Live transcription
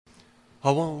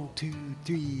1, 2,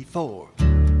 3, 4.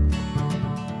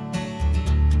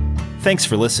 Thanks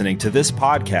for listening to this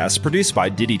podcast produced by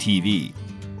Ditty TV.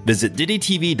 Visit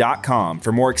dittytv.com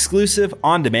for more exclusive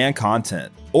on-demand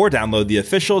content, or download the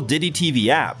official Ditty TV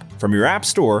app from your app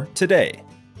store today.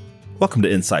 Welcome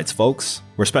to Insights, folks,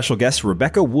 where special guest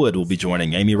Rebecca Wood will be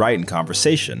joining Amy Wright in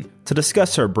conversation to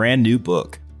discuss her brand new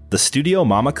book, The Studio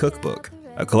Mama Cookbook,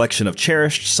 a collection of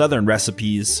cherished Southern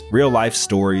recipes, real-life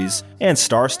stories, and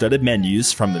star-studded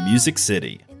menus from the Music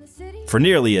City. For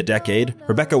nearly a decade,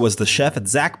 Rebecca was the chef at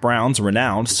Zac Brown's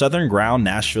renowned Southern Ground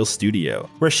Nashville studio,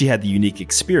 where she had the unique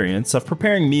experience of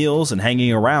preparing meals and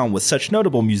hanging around with such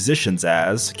notable musicians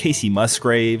as Kacey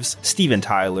Musgraves, Steven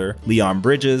Tyler, Leon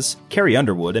Bridges, Carrie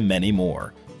Underwood, and many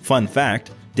more. Fun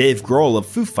fact, Dave Grohl of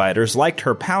Foo Fighters liked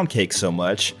her pound cake so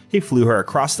much, he flew her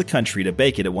across the country to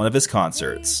bake it at one of his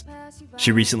concerts.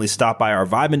 She recently stopped by our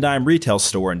Vibe and Dime retail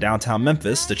store in downtown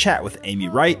Memphis to chat with Amy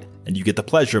Wright, and you get the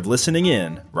pleasure of listening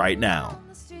in right now.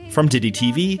 From Ditty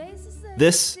TV,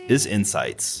 this is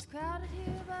Insights.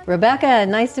 Rebecca,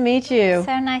 nice to meet you.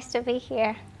 So nice to be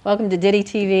here. Welcome to Ditty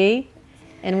TV,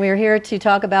 and we're here to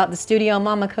talk about the Studio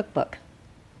Mama Cookbook.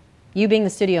 You being the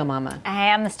Studio Mama. I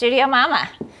am the Studio Mama.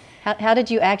 How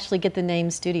did you actually get the name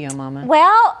Studio Mama?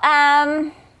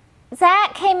 Well,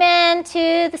 Zac came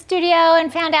into the studio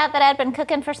and found out that I'd been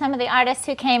cooking for some of the artists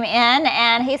who came in,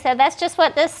 and he said, that's just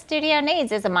what this studio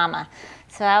needs, is a mama.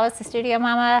 So I was the Studio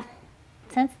Mama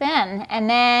since then. And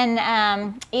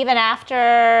then even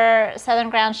after Southern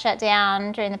Ground shut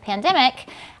down during the pandemic,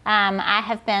 I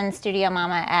have been Studio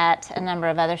Mama at a number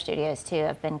of other studios too.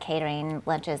 I've been catering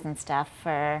lunches and stuff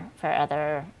for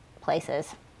other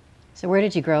places. So where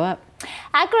did you grow up?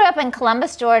 I grew up in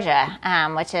Columbus, Georgia,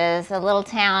 which is a little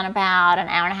town about an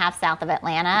hour and a half south of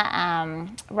Atlanta,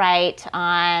 right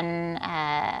on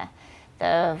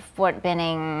the Fort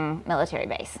Benning military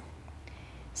base.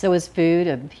 So was food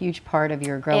a huge part of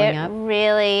your growing up? It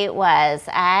really was.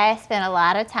 I spent a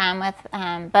lot of time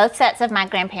with both sets of my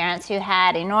grandparents who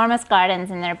had enormous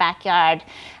gardens in their backyard.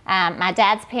 My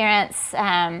dad's parents'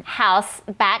 house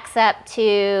backs up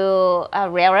to a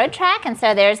railroad track, and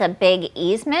so there's a big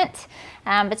easement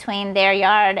between their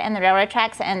yard and the railroad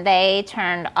tracks, and they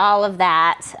turned all of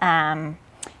that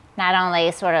not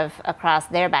only sort of across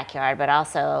their backyard, but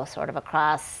also sort of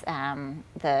across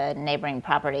the neighboring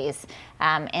properties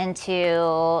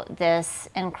into this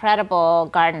incredible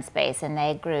garden space. And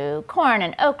they grew corn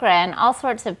and okra and all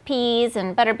sorts of peas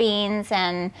and butter beans.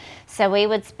 And so we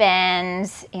would spend,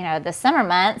 the summer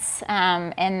months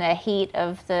in the heat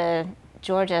of the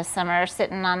Georgia summer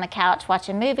sitting on the couch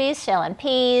watching movies, shelling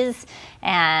peas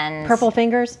and... Purple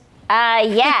fingers?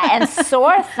 Yeah, and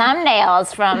sore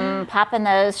thumbnails from popping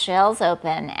those shells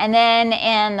open. And then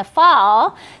in the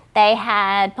fall, they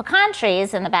had pecan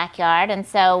trees in the backyard, and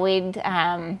so we'd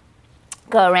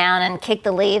go around and kick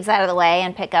the leaves out of the way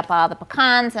and pick up all the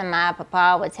pecans, and my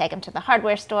papa would take them to the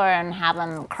hardware store and have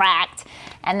them cracked.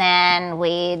 And then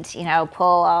we'd,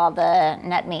 pull all the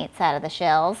nut meats out of the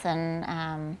shells,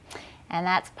 and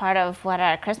that's part of what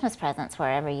our Christmas presents were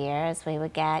every year, is we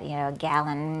would get, a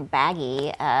gallon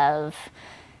baggie of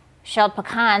shelled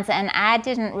pecans. And I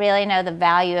didn't really know the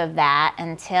value of that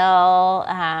until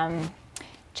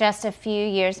just a few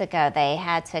years ago. They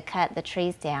had to cut the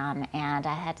trees down, and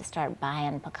I had to start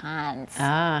buying pecans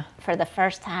for the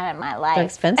first time in my life. They're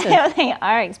expensive. They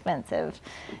are expensive.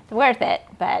 It's worth it,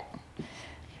 but...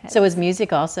 So was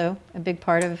music also a big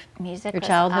part of your childhood? Music was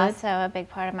also a big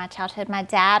part of my childhood. My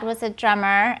dad was a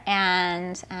drummer,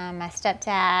 and my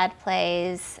stepdad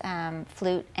plays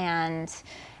flute and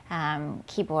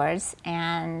keyboards.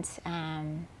 And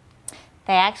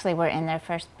they actually were in their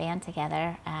first band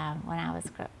together not when I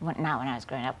was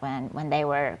growing up, when they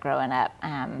were growing up,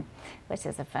 which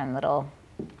is a fun little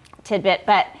tidbit.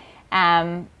 But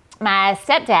my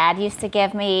stepdad used to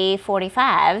give me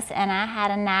 45s, and I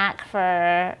had a knack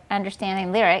for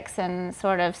understanding lyrics, and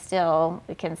sort of still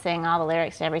can sing all the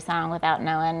lyrics to every song without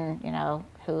knowing,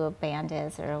 who a band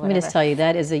is or whatever. Let me just tell you,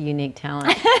 that is a unique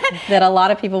talent that a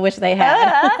lot of people wish they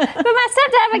had. But my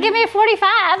stepdad would give me a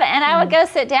 45, and I would go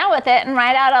sit down with it and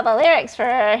write out all the lyrics for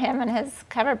him and his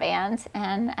cover band.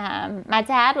 And my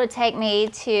dad would take me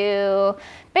to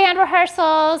band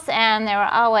rehearsals, and there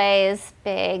were always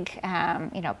big,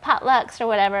 potlucks or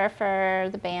whatever for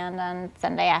the band on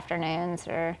Sunday afternoons,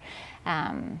 or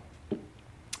and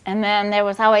then there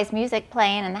was always music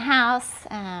playing in the house.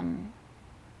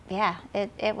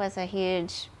 It was a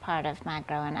huge part of my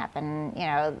growing up,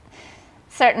 and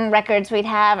certain records we'd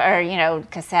have, or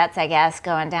cassettes, I guess,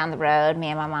 going down the road. Me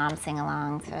and my mom sing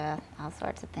along to all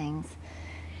sorts of things.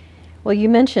 Well, you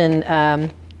mentioned,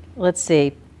 let's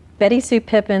see, Betty Sue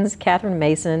Pippins, Catherine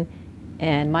Mason,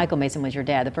 and Michael Mason was your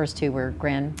dad. The first two were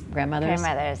grandmothers.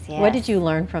 Grandmothers, yes. What did you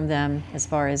learn from them as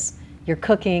far as your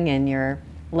cooking and your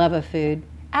love of food?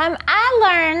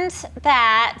 I learned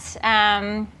that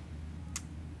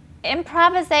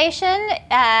improvisation,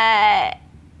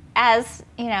 as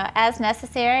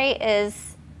necessary,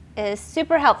 is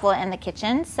super helpful in the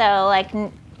kitchen. So like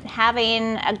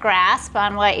having a grasp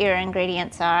on what your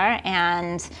ingredients are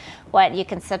and what you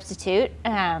can substitute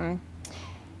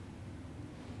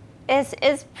is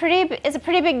a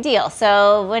pretty big deal.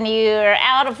 So when you're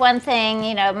out of one thing,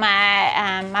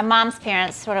 my mom's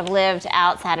parents sort of lived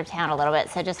outside of town a little bit,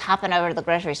 so just hopping over to the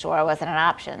grocery store wasn't an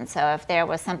option. So if there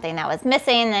was something that was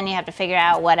missing, then you have to figure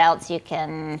out what else you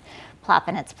can plop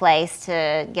in its place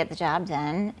to get the job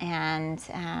done. And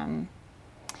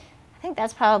I think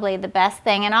that's probably the best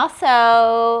thing. And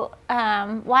also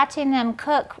watching them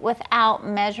cook without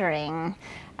measuring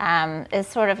is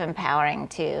sort of empowering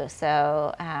too.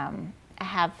 So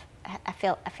I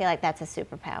feel like that's a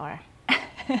superpower.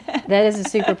 That is a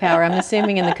superpower. I'm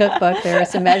assuming in the cookbook there are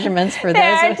some measurements for those.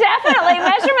 There are definitely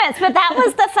measurements, but that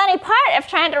was the funny part of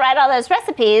trying to write all those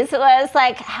recipes was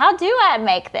like, how do I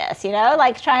make this?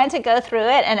 Like trying to go through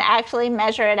it and actually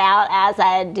measure it out as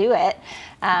I do it.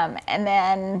 And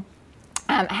then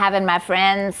having my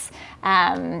friends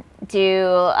do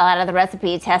a lot of the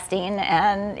recipe testing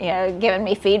and giving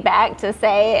me feedback to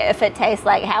say if it tastes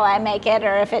like how I make it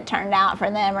or if it turned out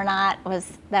for them or not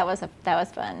that was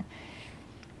fun.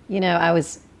 I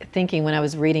was thinking when I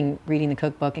was reading the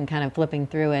cookbook and kind of flipping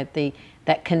through it,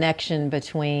 that connection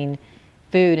between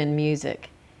food and music,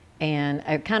 and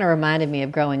it kind of reminded me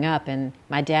of growing up. And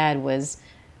my dad was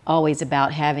always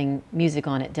about having music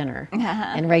on at dinner,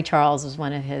 and Ray Charles was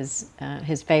one of his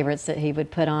favorites that he would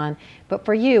put on. But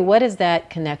for you, what is that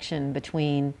connection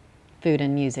between food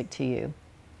and music to you?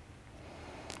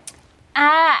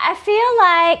 I feel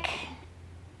like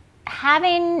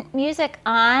having music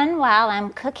on while I'm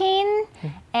cooking,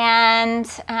 and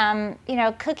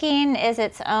cooking is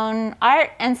its own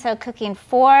art, and so cooking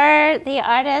for the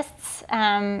artists,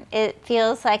 it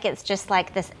feels like it's just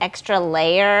like this extra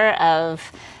layer of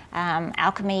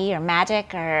alchemy or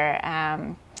magic, or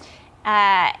and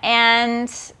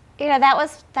that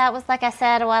was like I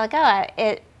said a while ago.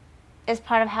 It is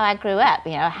part of how I grew up.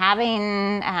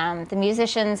 Having the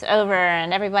musicians over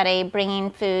and everybody bringing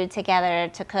food together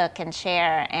to cook and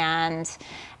share, and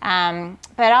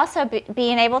but also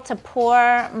being able to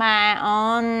pour my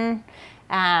own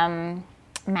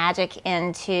magic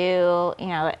into,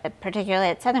 particularly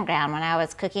at Southern Ground when I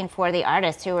was cooking for the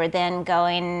artists who were then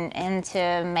going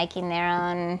into making their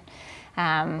own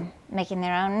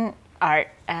art,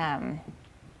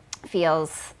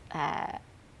 feels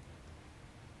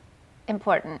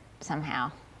important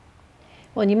somehow.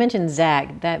 Well, and you mentioned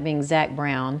Zac, that being Zac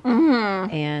Brown,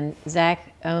 and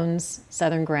Zac owns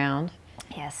Southern Ground.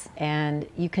 Yes. And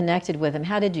you connected with him.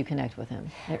 How did you connect with him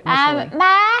initially?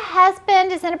 My husband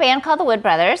is in a band called the Wood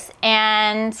Brothers,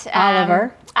 and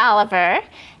Oliver.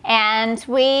 And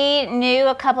we knew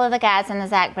a couple of the guys in the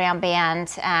Zac Brown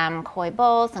band, Coy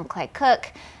Bowles and Clay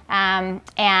Cook.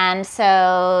 And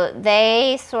so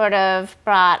they sort of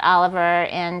brought Oliver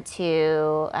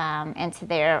into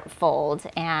their fold,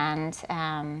 and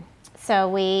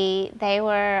so they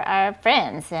were our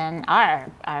friends and are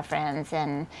our friends,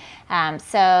 and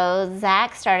so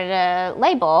Zac started a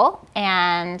label,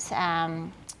 and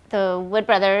the Wood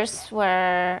Brothers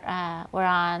were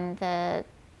on the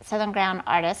Southern Ground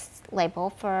Artists label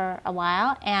for a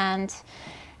while, and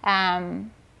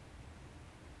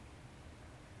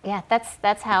yeah,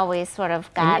 that's how we sort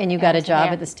of got. And you got a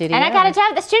job at the studio? And I got a job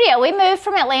at the studio. We moved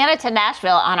from Atlanta to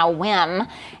Nashville on a whim,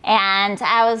 and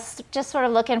I was just sort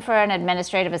of looking for an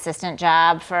administrative assistant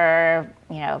job for,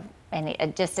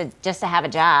 just to have a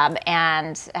job,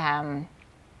 and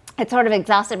it sort of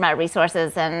exhausted my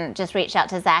resources, and just reached out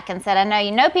to Zac and said, I know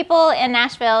you know people in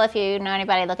Nashville. If you know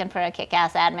anybody looking for a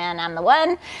kick-ass admin, I'm the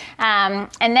one. And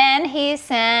then he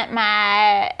sent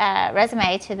my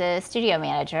resume to the studio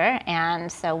manager,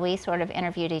 and so we sort of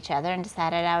interviewed each other and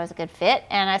decided I was a good fit.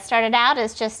 And I started out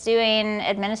as just doing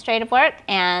administrative work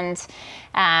and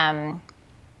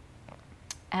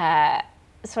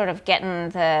sort of getting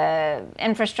the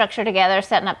infrastructure together,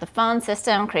 setting up the phone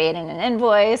system, creating an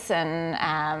invoice,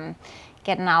 and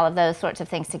getting all of those sorts of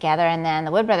things together. And then the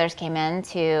Wood Brothers came in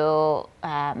to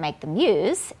make the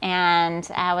Muse, and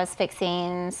I was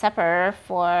fixing supper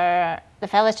for the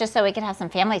fellas just so we could have some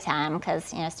family time,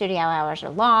 because studio hours are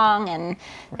long and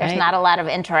there's not a lot of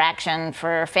interaction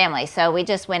for family. So we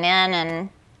just went in and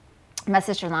my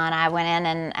sister-in-law and I went in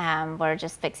and were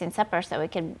just fixing supper so we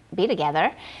could be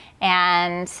together.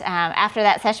 And after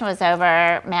that session was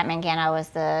over, Matt Mangano was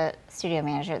the studio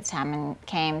manager at the time and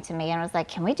came to me and was like,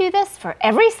 can we do this for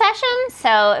every session?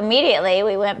 So immediately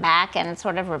we went back and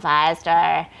sort of revised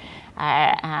our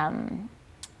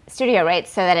studio rates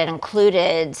so that it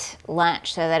included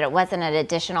lunch, so that it wasn't an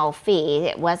additional fee.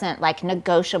 It wasn't like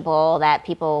negotiable that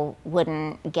people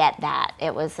wouldn't get that.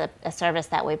 It was a service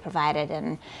that we provided,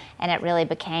 and it really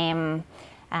became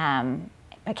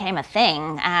a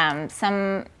thing.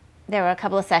 There were a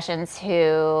couple of sessions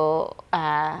who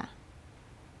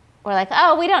were like,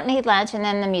 oh, we don't need lunch. And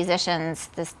then the musicians,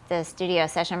 the studio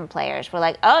session players were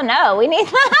like, oh, no, we need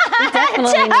lunch. We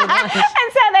definitely need lunch.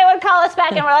 And so they would call us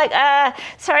back and we're like,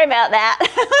 sorry about that.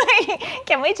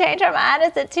 Can we change our mind?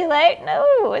 Is it too late?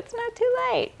 No, it's not too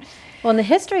late. Well, and the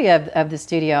history of the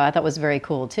studio I thought was very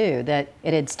cool, too, that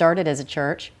it had started as a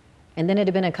church, and then it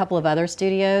had been a couple of other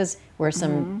studios where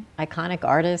some iconic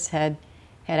artists had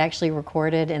actually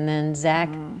recorded, and then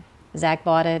Zac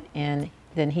bought it, and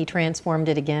then he transformed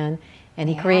it again, and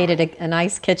he created a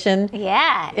nice kitchen.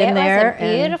 Yeah, in there. It was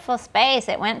a beautiful space.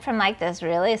 It went from like this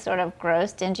really sort of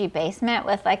gross, dingy basement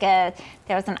with there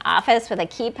was an office with a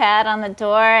keypad on the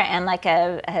door, and like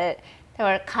there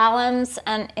were columns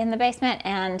in the basement,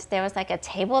 and there was like a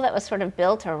table that was sort of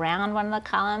built around one of the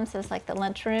columns as like the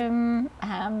lunchroom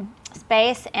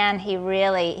space, and he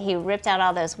ripped out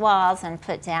all those walls and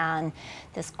put down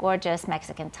this gorgeous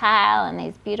Mexican tile and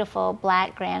these beautiful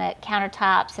black granite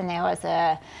countertops, and there was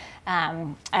a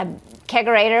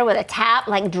kegerator with a tap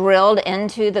like drilled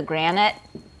into the granite.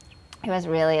 It was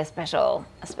really a special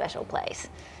place.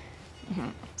 Mm-hmm.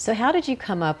 So how did you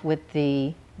come up with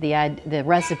the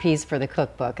recipes for the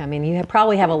cookbook? I mean, you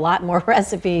probably have a lot more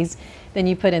recipes than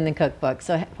you put in the cookbook.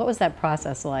 So what was that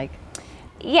process like?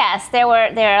 Yes, there are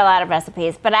a lot of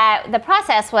recipes, but the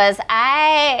process was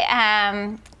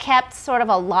I kept sort of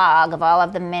a log of all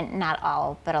of the not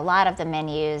all, but a lot of the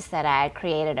menus that I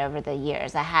created over the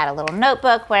years. I had a little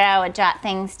notebook where I would jot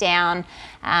things down,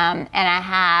 and I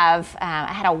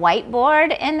had a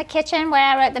whiteboard in the kitchen where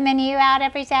I wrote the menu out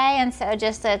every day, and so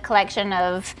just a collection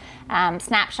of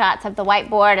snapshots of the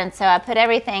whiteboard, and so I put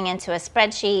everything into a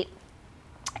spreadsheet,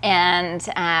 and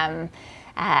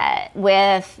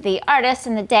with the artist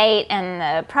and the date and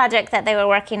the project that they were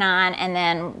working on, and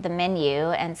then the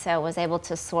menu, and so was able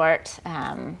to sort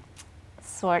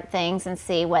things and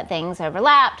see what things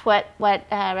overlapped, what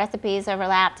recipes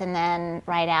overlapped, and then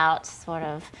write out sort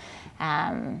of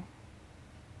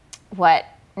what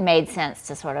made sense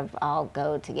to sort of all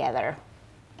go together.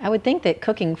 I would think that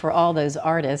cooking for all those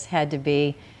artists had to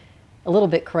be a little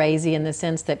bit crazy in the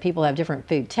sense that people have different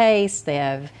food tastes, they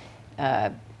have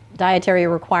dietary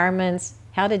requirements.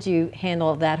 How did you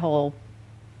handle that whole,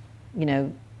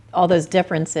 all those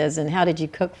differences, and how did you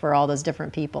cook for all those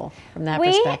different people from that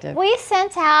perspective? We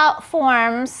sent out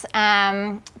forms.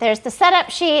 There's the setup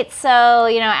sheet, so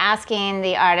asking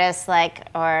the artist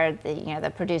or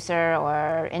the producer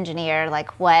or engineer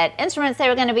what instruments they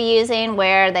were going to be using,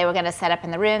 where they were going to set up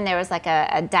in the room. There was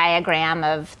a diagram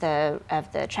of the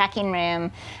tracking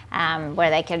room where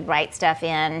they could write stuff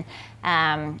in.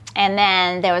 And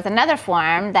then there was another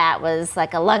form that was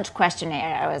like a lunch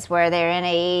questionnaire. Were there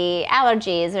any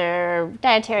allergies or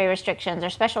dietary restrictions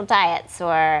or special diets,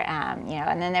 or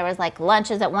and then there was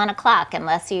lunches at 1 o'clock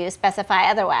unless you specify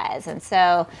otherwise. And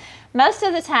so most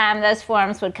of the time those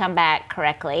forms would come back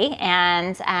correctly,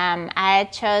 and I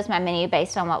chose my menu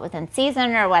based on what was in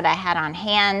season or what I had on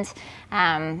hand.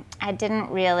 I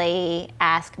didn't really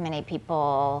ask many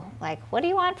people what do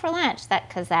you want for lunch,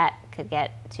 because that could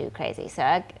get too crazy. So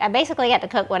I basically got to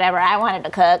cook whatever I wanted to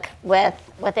cook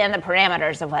within the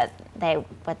parameters of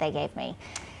what they gave me.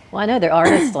 Well, I know there are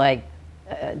artists like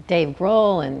Dave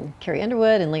Grohl and Carrie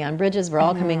Underwood and Leon Bridges were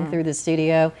all coming through the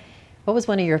studio. What was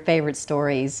one of your favorite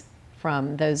stories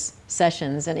from those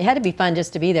sessions? And it had to be fun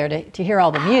just to be there to hear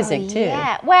all the music too.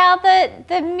 Yeah, well,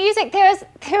 the music, there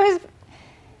was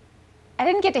I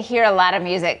didn't get to hear a lot of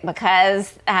music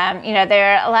because,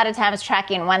 they're a lot of times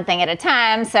tracking one thing at a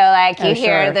time. So you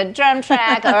hear the drum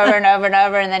track over and over and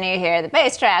over, and then you hear the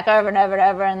bass track over and over and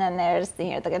over, and then there's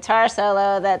the guitar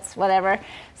solo that's whatever.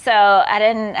 So I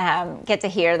didn't get to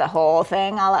hear the whole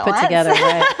thing all at once. Put together,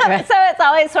 right. So it's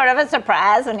always sort of a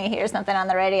surprise when you hear something on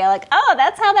the radio oh,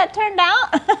 that's how that turned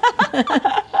out.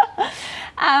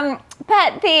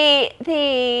 But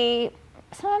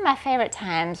some of my favorite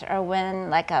times are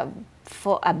when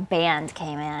a band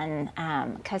came in,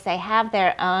 because they have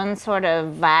their own sort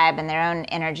of vibe and their own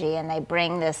energy, and they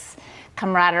bring this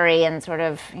camaraderie and sort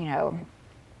of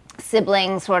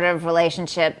sibling sort of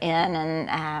relationship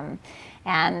in,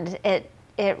 And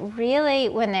it really,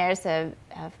 when there's a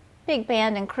big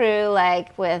band and crew,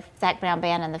 like with Zac Brown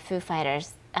Band and the Foo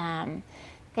Fighters,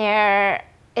 there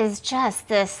is just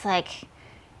this like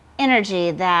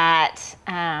energy that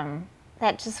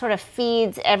just sort of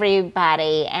feeds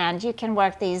everybody, and you can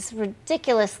work these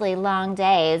ridiculously long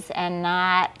days and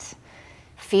not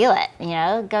feel it,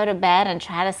 go to bed and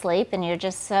try to sleep, and you're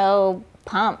just so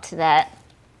pumped that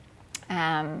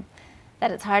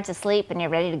it's hard to sleep and you're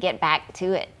ready to get back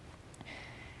to it.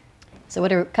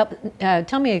 So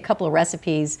tell me a couple of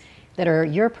recipes that are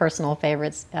your personal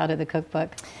favorites out of the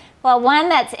cookbook. Well, one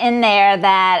that's in there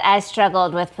that I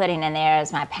struggled with putting in there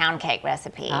is my pound cake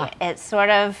recipe. It's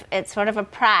sort of a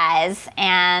prize,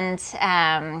 and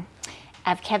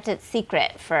I've kept it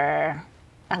secret for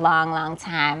a long, long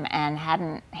time and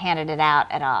hadn't handed it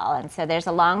out at all. And so there's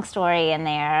a long story in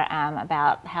there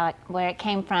about where it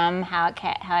came from, how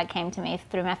it came to me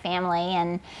through my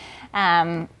family,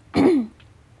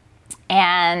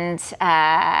 and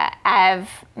I've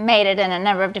made it in a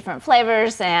number of different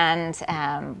flavors. And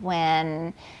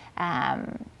when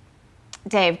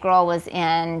Dave Grohl was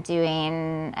in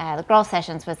doing the Grohl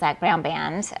sessions with Zac Brown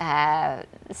Band,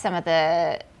 some of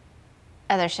the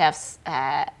other chefs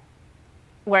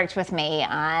worked with me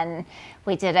on,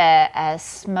 we did a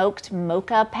smoked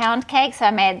mocha pound cake. So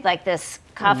I made like this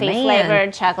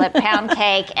coffee-flavored chocolate pound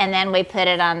cake, and then we put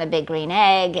it on the big green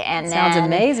egg, and sounds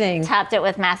amazing. Topped it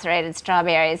with macerated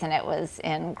strawberries, and it was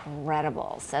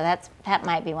incredible. So that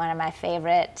might be one of my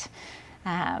favorite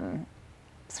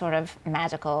sort of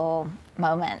magical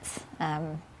moments.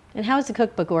 And how is the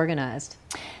cookbook organized?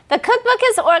 The cookbook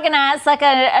is organized like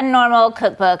a normal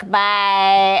cookbook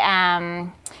by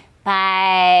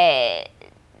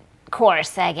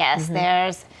course, I guess. Mm-hmm.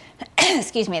 There's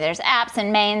there's apps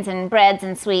and mains and breads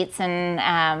and sweets, and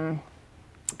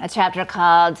a chapter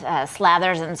called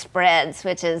Slathers and Spreads,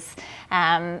 which is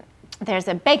there's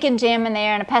a bacon jam in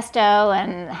there and a pesto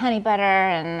and honey butter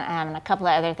and a couple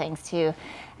of other things too.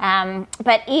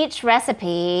 But each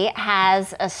recipe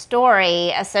has a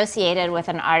story associated with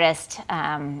an artist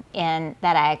that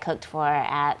I cooked for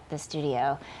at the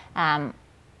studio.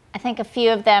 I think a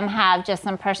few of them have just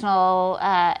some personal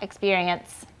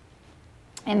experience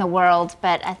in the world,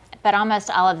 but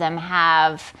almost all of them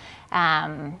have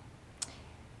an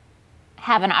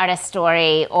artist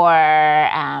story, or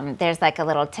there's like a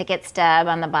little ticket stub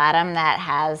on the bottom that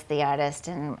has the artist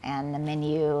and the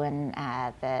menu and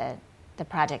the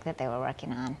project that they were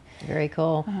working on. Very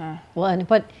cool. Uh-huh. Well, and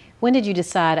when did you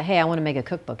decide, hey, I want to make a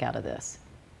cookbook out of this?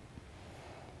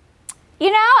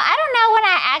 I don't know when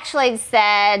I actually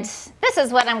said, this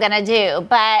is what I'm going to do,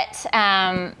 but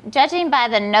judging by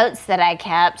the notes that I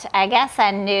kept, I guess I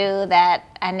knew that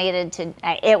I needed to,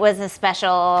 it was a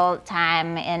special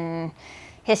time in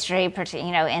history,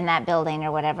 in that building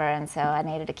or whatever, and so I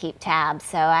needed to keep tabs.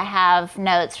 So I have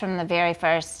notes from the very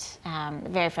first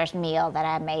meal that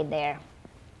I made there.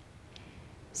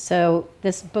 So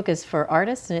this book is for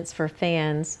artists and it's for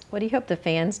fans. What do you hope the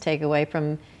fans take away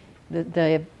from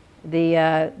the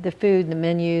food and the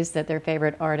menus that their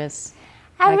favorite artists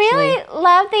I really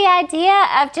love the idea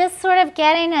of just sort of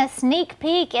getting a sneak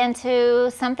peek into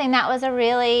something that was a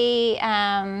really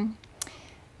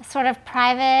sort of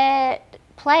private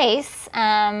place,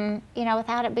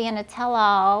 without it being a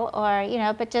tell-all,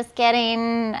 or, but just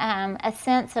getting a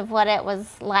sense of what it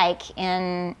was like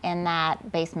in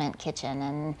that basement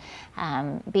kitchen,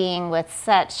 and being with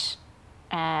such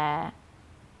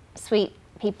sweet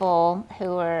people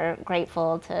who were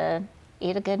grateful to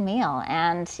eat a good meal,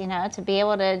 and to be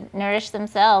able to nourish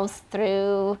themselves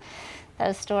through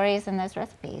those stories and those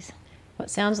recipes. Well,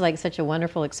 it sounds like such a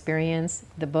wonderful experience.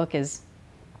 The book is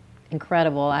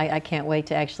incredible. I can't wait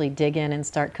to actually dig in and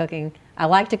start cooking. I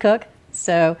like to cook,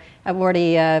 so I've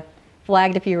already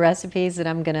flagged a few recipes that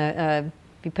I'm going to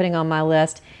be putting on my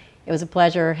list. It was a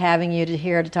pleasure having you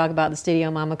here to talk about the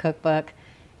Studio Mama Cookbook,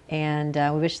 and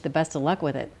we wish you the best of luck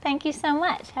with it. Thank you so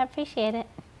much. I appreciate it.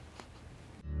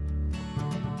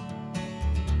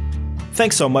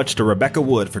 Thanks so much to Rebecca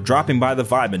Wood for dropping by the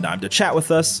Vibe and Dime to chat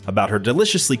with us about her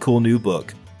deliciously cool new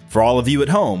book. For all of you at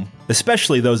home,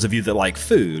 especially those of you that like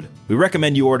food, we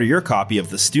recommend you order your copy of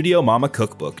the Studio Mama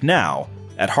Cookbook now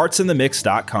at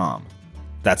heartsinthemix.com.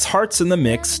 That's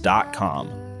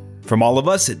heartsinthemix.com. From all of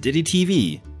us at Ditty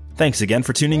TV, thanks again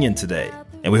for tuning in today,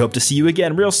 and we hope to see you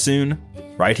again real soon,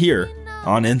 right here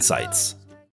on Insights.